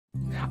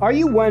Are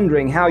you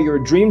wondering how your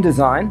dream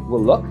design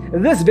will look?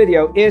 This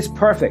video is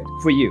perfect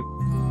for you.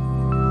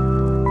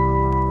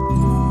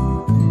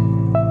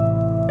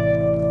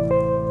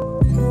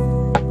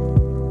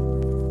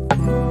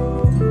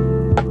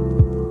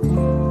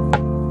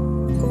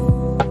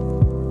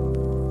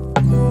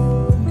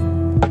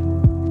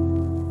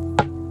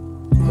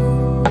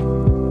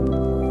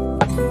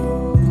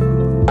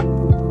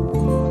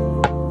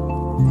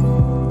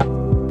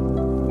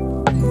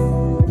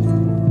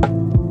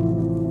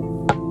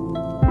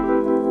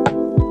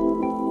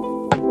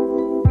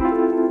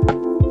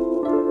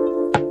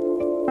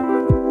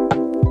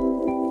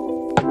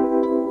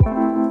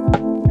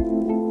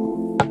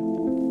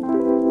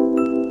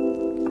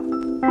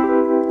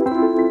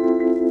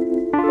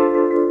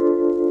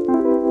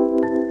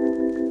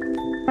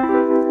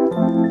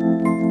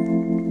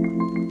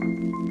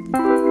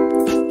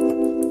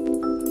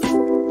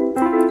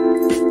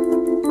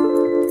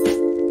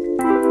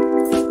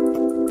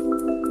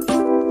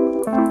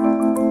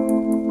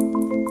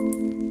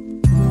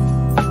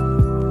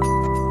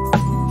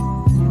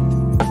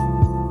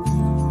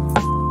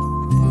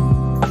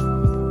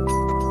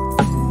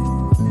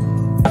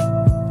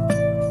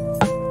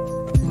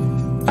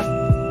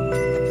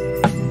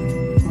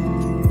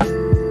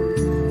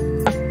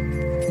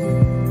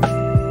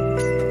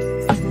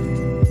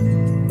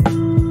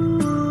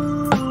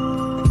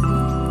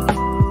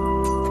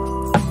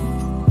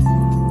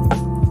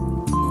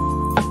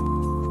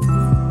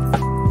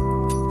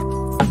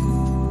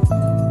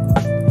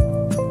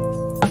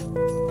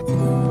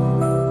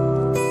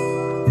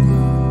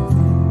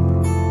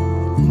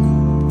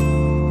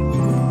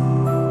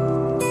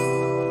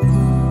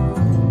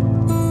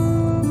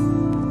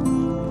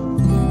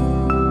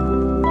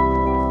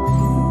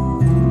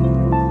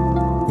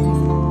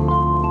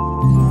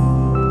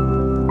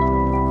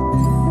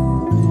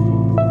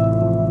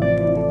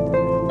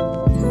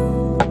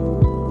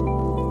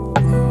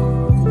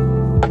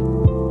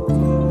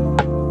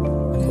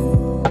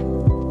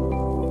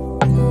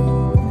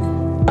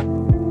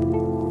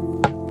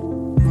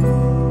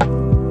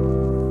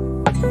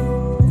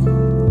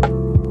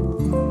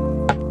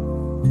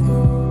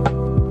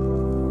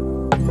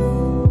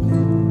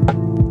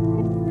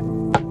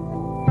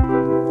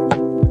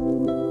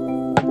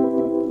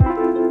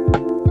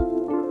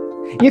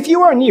 If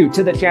you are new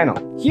to the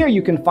channel, here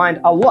you can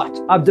find a lot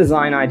of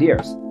design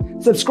ideas.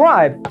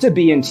 Subscribe to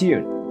be in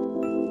tune.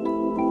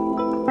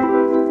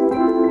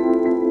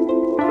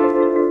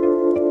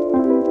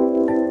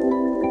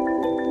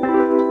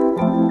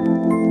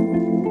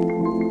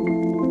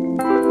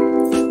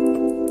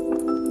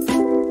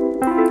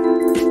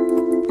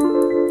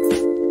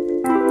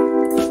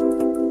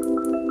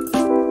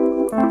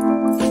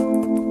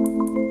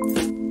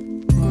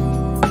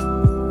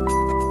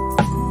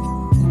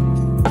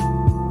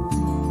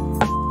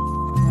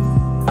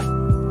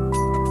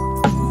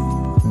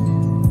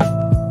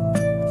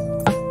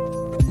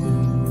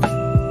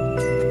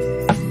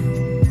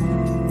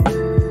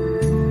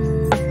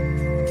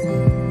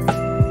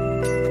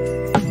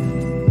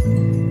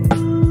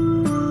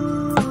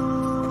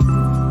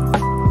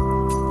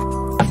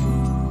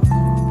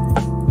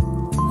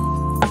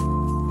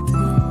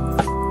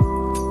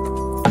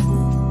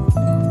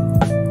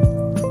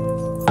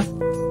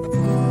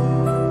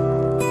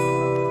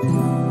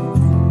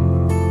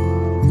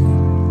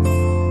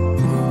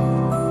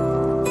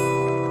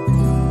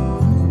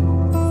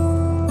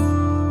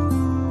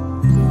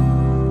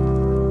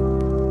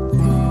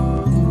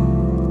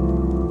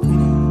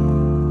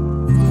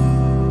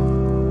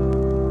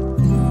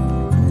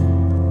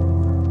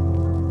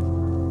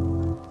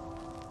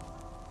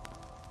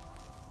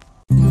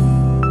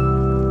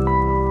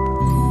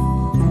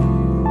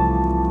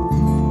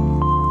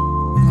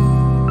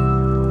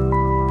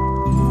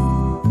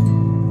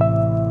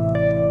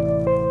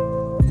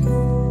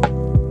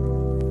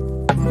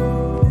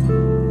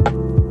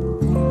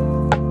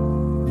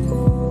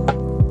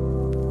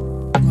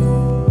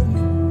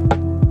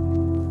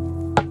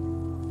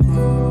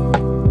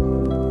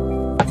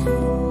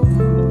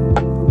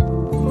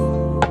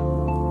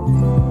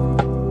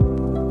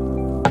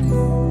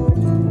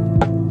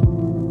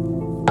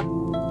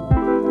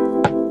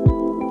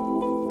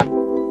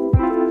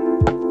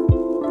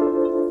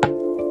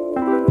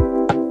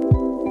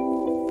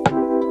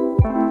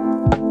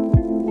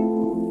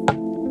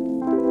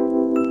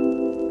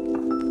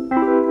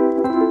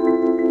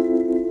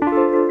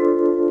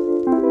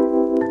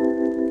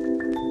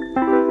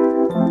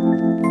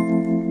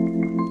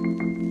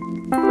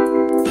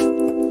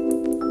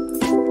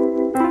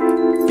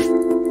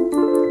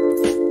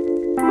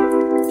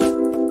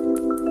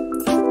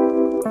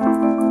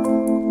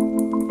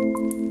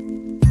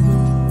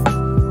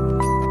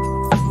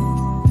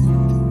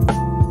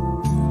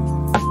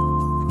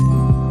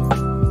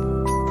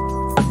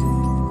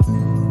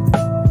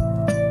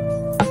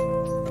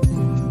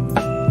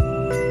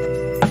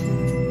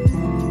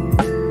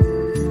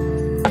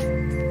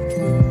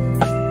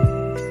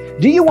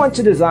 Do you want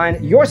to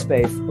design your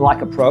space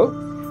like a pro?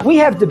 We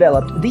have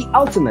developed the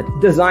ultimate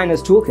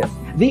designer's toolkit.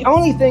 The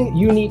only thing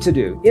you need to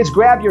do is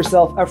grab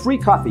yourself a free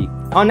copy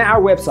on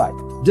our website,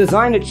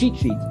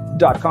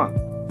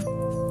 designercheatsheet.com.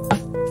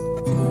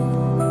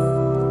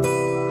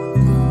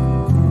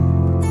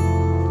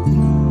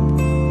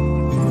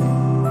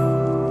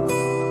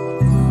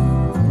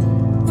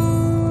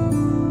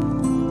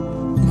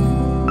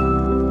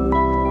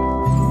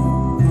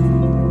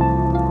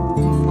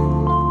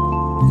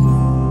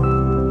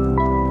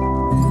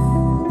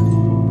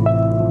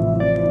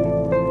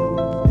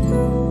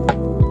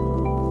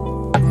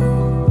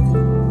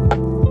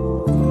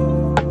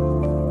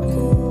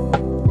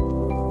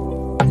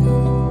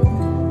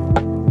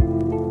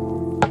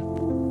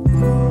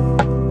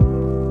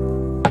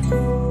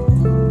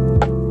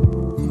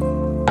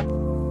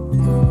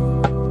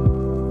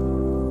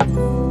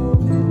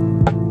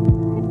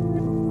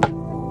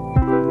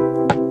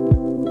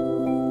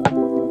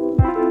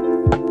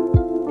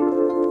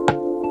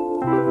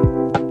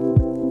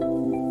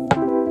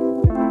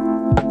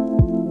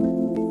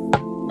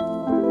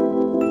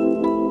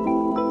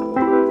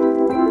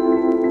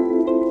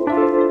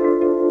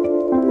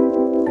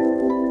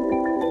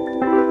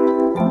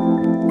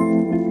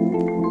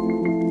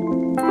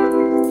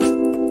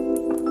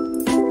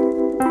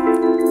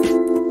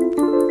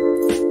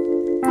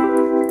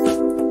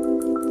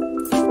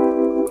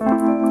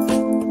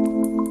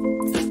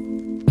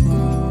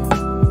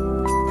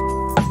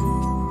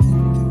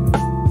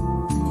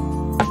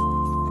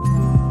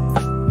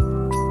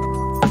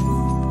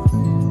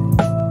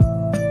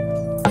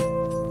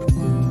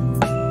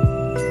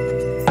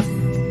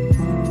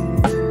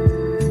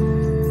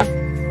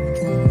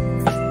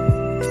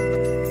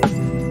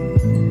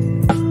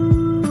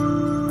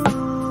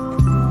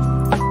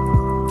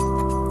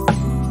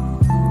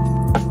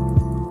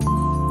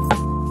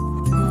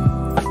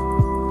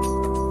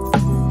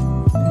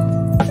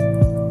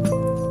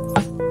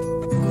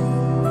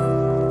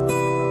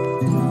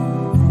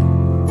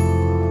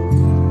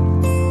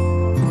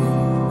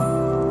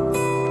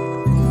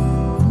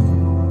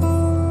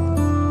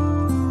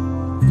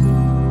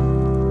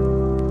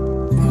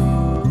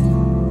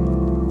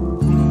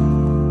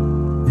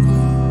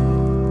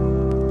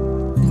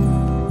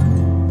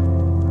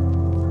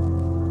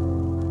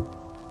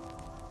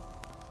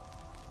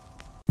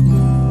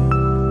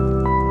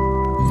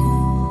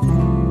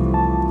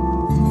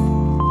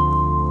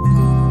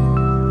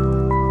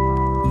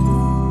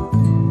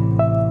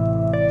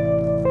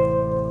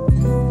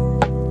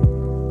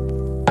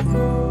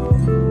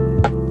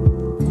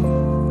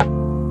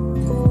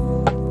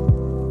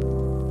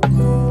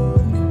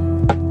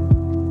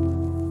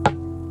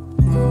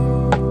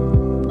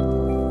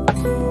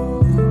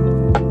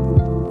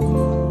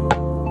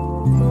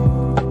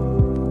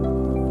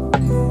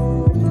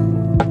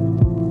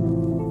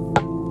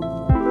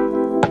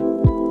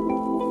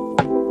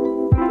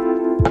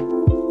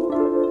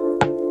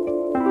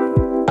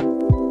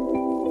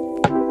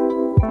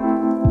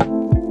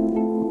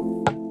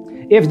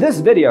 If this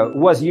video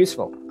was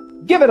useful,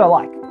 give it a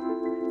like.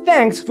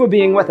 Thanks for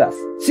being with us.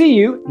 See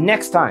you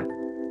next time.